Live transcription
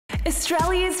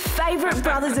Australia's favourite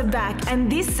brothers are back,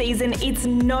 and this season it's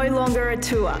no longer a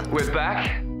tour. We're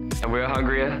back, and we're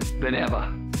hungrier than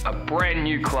ever. A brand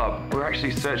new club. We're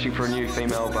actually searching for a new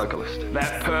female vocalist.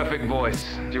 That perfect voice.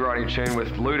 You're writing a tune with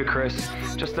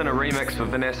Ludacris, just in a remix for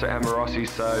Vanessa Amorosi,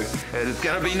 so it's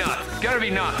gonna be nuts. It's gonna be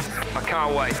nuts. I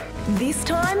can't wait. This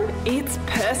time, it's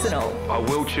personal. I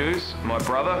will choose my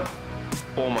brother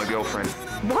or my girlfriend.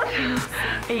 What?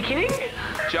 Are you kidding?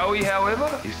 Joey, however,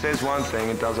 he says one thing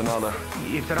and does another.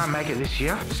 If they don't make it this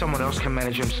year, someone else can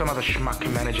manage him, some other schmuck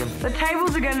can manage him. The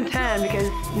tables are going to turn because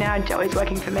now Joey's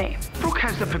working for me. Brooke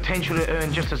has the potential to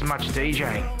earn just as much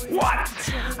DJing. What?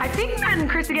 I think Matt and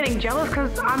Chris are getting jealous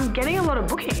because I'm getting a lot of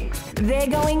bookings. They're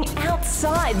going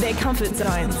outside their comfort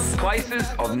zones. Places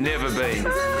I've never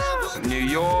been. New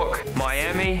York,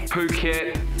 Miami,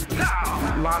 Phuket.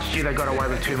 Last year they got away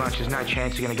with too much. There's no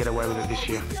chance they're going to get away with it this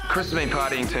year. Chris has been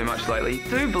partying too much lately.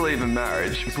 Do believe in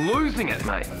marriage. He's losing it,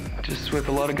 mate. Just with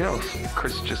a lot of girls.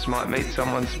 Chris just might meet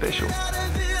someone special.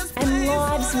 And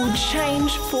lives will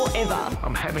change forever.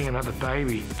 I'm having another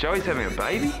baby. Joey's having a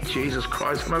baby? Jesus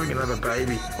Christ, I'm having another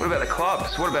baby. What about the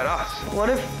clubs? What about us? What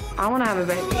if I want to have a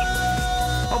baby?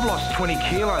 I've lost 20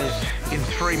 kilos in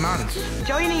 3 months.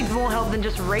 Joey needs more help than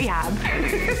just rehab.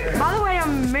 By the way,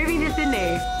 I'm moving to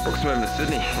Sydney. Brooke's moving to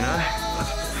Sydney, you know?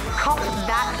 Cop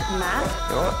that, Matt.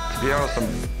 You know what? To be honest, I'm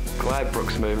glad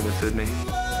Brooke's moving to Sydney.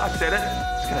 I said it.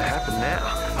 It's going to happen now.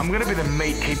 I'm going to be the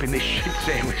meat keeping this shit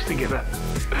sandwich together.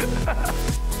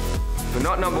 We're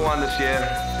not number one this year.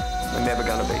 We're never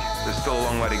going to be. There's still a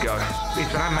long way to go.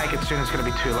 If I don't make it soon, it's going to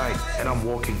be too late, and I'm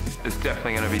walking. It's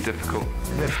definitely going to be difficult.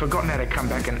 They've forgotten how to come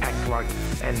back and act like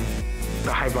and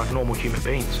behave like normal human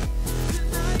beings.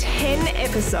 10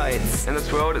 episodes. In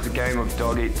this world, it's a game of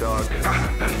dog eat dog.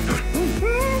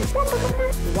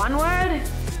 One word,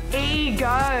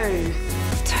 egos.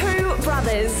 2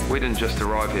 brothers. We didn't just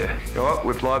arrive here. You know what?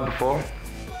 We've lied before.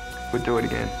 We'd do it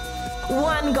again.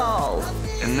 1 goal.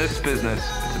 In this business,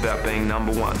 it's about being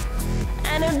number one.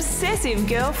 An obsessive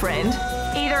girlfriend.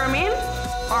 Either I'm in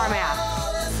or I'm out.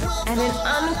 And an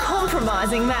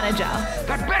uncompromising manager.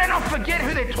 They better not forget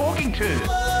who they're talking to.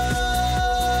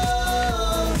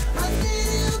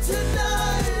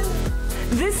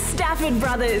 The Stafford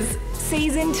Brothers,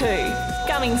 Season 2.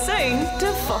 Coming soon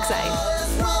to Fox 8.